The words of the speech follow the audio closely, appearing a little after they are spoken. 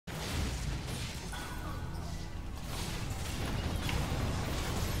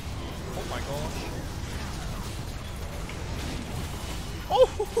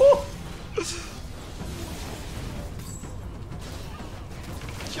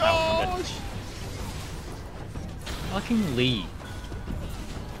gosh! Fucking Lee.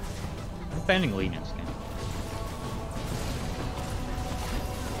 I'm banning Lee next game.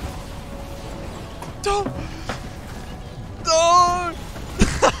 Don't! No!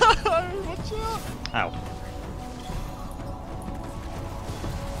 Watch out! Ow.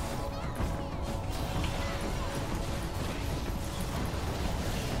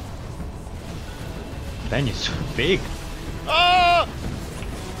 Benye's so big. Ah!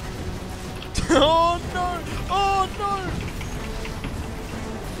 Oh no! Oh no!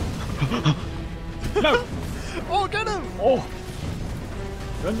 No! Oh, get him! Oh!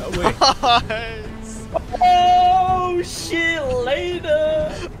 Run away. Nice! Oh shit!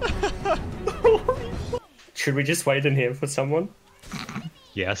 Later. Should we just wait in here for someone?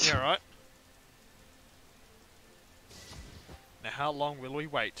 Yes. Yeah, right. Now, how long will we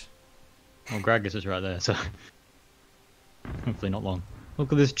wait? Well, Gragas is right there, so hopefully not long.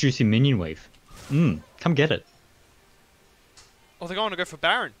 Look at this juicy minion wave. Come get it. Oh, they're going to go for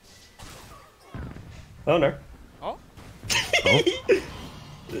Baron. Oh no. Oh? Oh.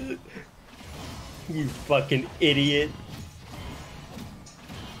 You fucking idiot.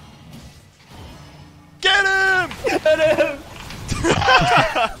 Get him! Get him!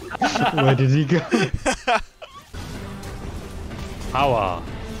 Where did he go? Power.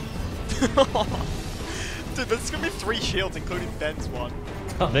 Dude, there's gonna be 3 shields, including Ben's one.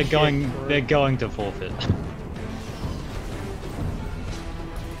 They're going to forfeit.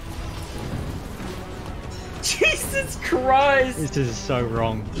 Jesus Christ! This is so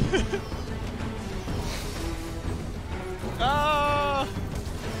wrong. Ah!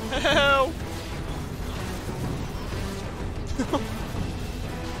 Help!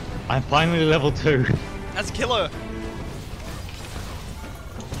 I'm finally level 2. That's a killer.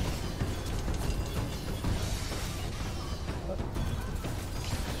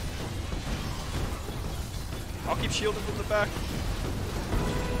 I'll keep shielding from the back.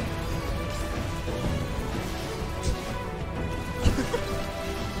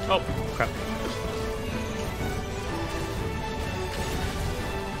 Oh, crap.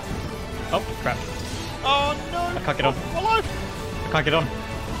 Oh, crap. Oh no! I can't get on. Alive! I can't get on.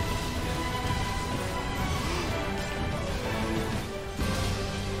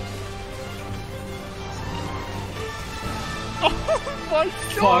 Oh my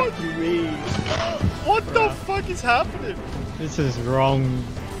god! Fuck me. What the fuck is happening? This is wrong.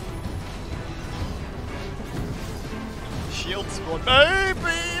 Shield squad,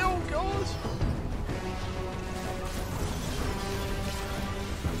 baby! Oh gosh!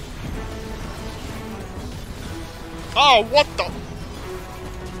 Oh, what the?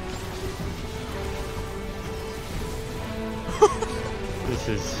 This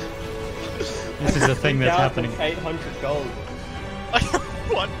is a thing that's happening. 800 gold.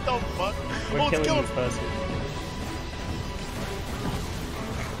 What the fuck? We're Oh, let's kill killing him! this person.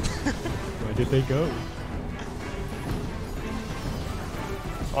 Where did they go?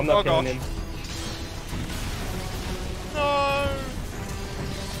 I'm not Oh, killing gosh. him. No!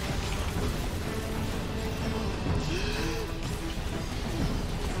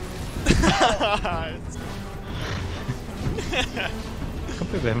 I can't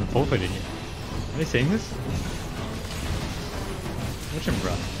believe they haven't forfeited yet. Are they seeing this? Watch him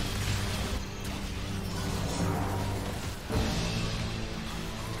run.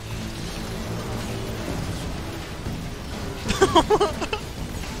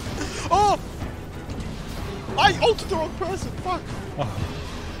 Oh! I ulted the wrong person, fuck! Oh.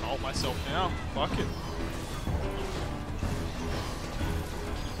 I'll ult myself now, fuck it.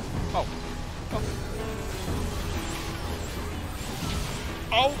 Oh. Oh.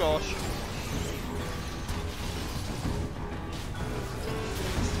 Oh gosh.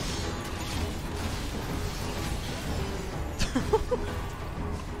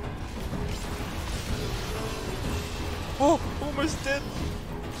 Oh, almost dead.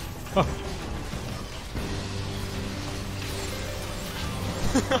 Oh.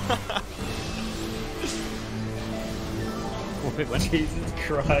 Forfeit when? Jesus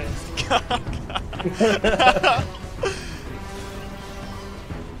Christ.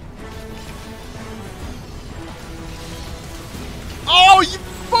 Oh, you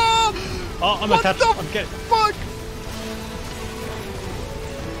fuck! Oh, I'm What attached. the I'm getting. fuck?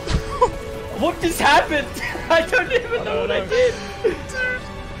 What just happened? I don't even know what I did. Dude.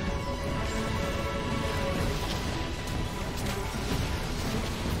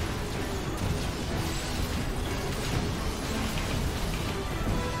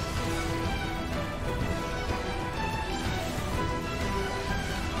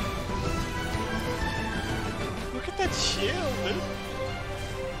 Look at that shield, dude.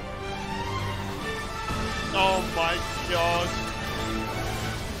 Oh my god.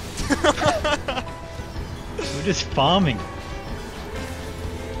 We're just farming.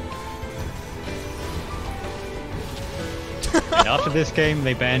 And after this game,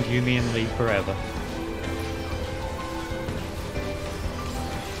 they banned Yuumi and Lee forever.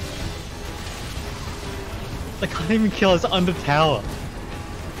 They can't even kill us under tower.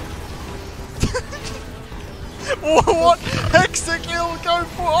 What? Hexa-kill go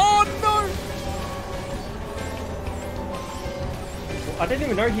for? Oh no! I didn't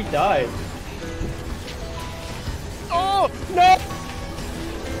even know he died. Oh No!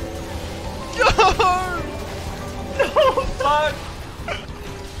 no! No, fuck!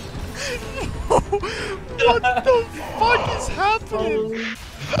 What the fuck is happening?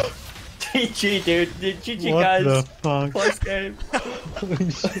 GG, dude. GG, What guys. the fuck? Close game.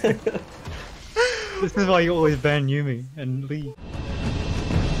 This is why you always ban Yuumi and Lee.